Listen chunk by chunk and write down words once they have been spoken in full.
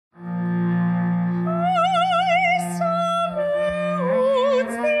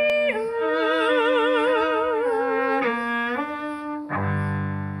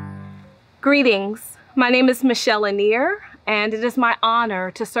Greetings, my name is Michelle Lanier, and it is my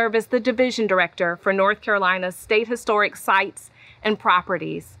honor to serve as the Division Director for North Carolina's State Historic Sites and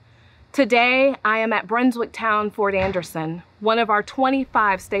Properties. Today, I am at Brunswick Town, Fort Anderson, one of our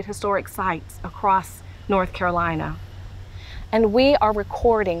 25 state historic sites across North Carolina. And we are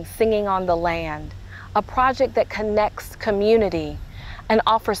recording Singing on the Land, a project that connects community and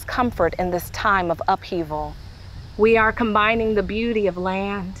offers comfort in this time of upheaval. We are combining the beauty of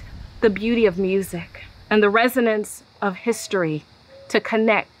land, the beauty of music, and the resonance of history to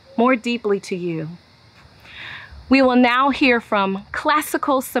connect more deeply to you. We will now hear from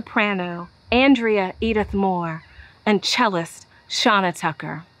classical soprano Andrea Edith Moore and cellist Shana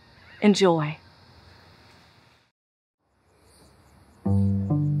Tucker. Enjoy.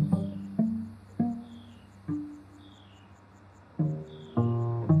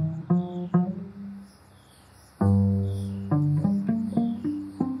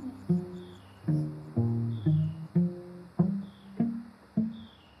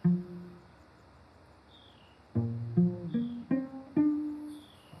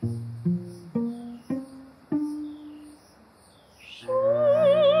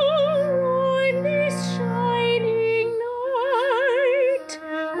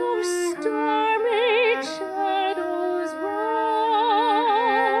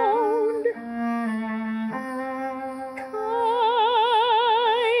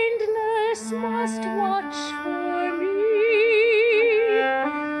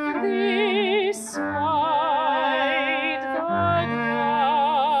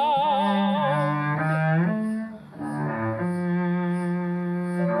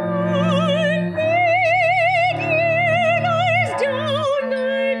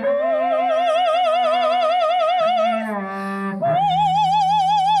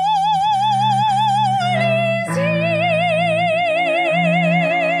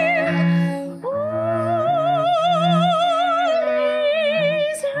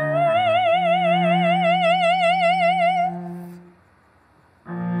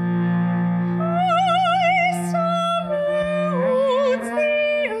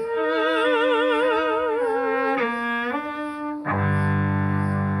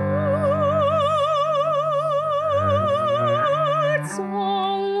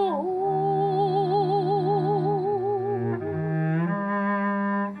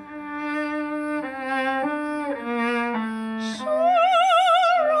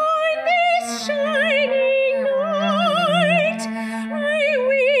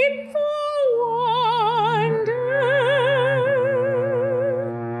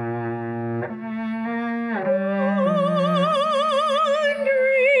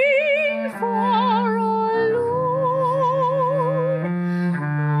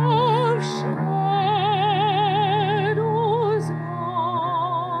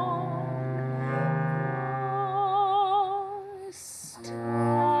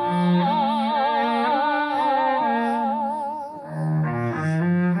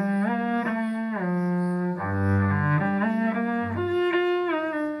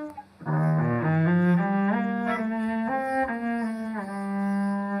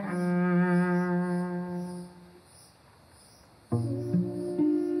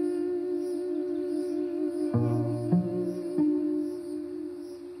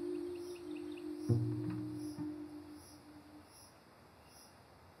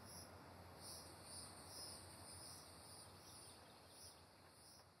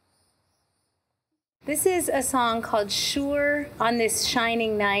 This is a song called Sure on This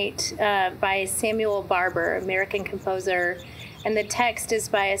Shining Night by Samuel Barber, American composer, and the text is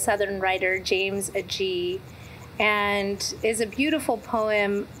by a Southern writer, James Agee, and is a beautiful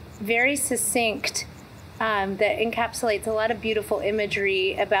poem, very succinct, that encapsulates a lot of beautiful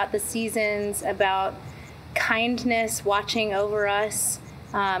imagery about the seasons, about kindness watching over us,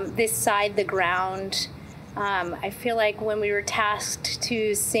 this side the ground. I feel like when we were tasked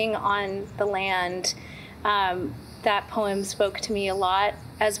to sing on the land, that poem spoke to me a lot,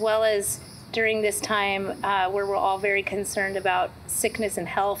 as well as during this time where we're all very concerned about sickness and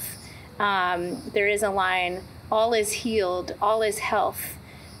health. There is a line, all is healed, all is health.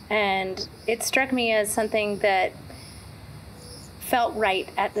 And it struck me as something that felt right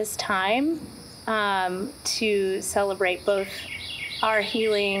at this time to celebrate both our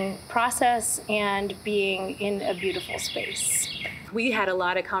healing process and being in a beautiful space. We had a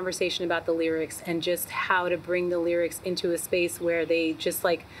lot of conversation about the lyrics and just how to bring the lyrics into a space where they just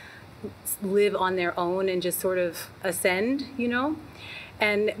like live on their own and just sort of ascend, you know?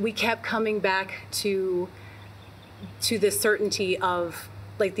 And we kept coming back to the certainty of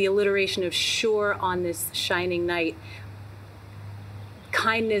like the alliteration of sure on this shining night.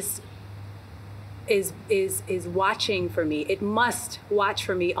 Kindness is watching for me. It must watch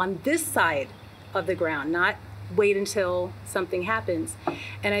for me on this side of the ground, not wait until something happens.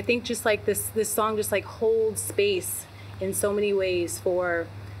 And I think just like this song just like holds space in so many ways for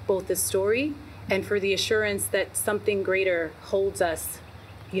both the story and for the assurance that something greater holds us,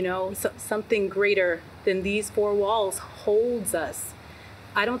 you know, something greater than these four walls holds us.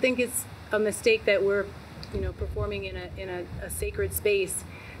 I don't think it's a mistake that we're, you know, performing in a sacred space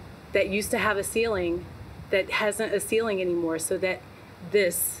that used to have a ceiling that hasn't a ceiling anymore, so that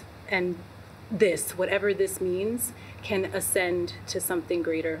this and this, whatever this means, can ascend to something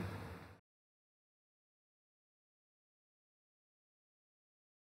greater.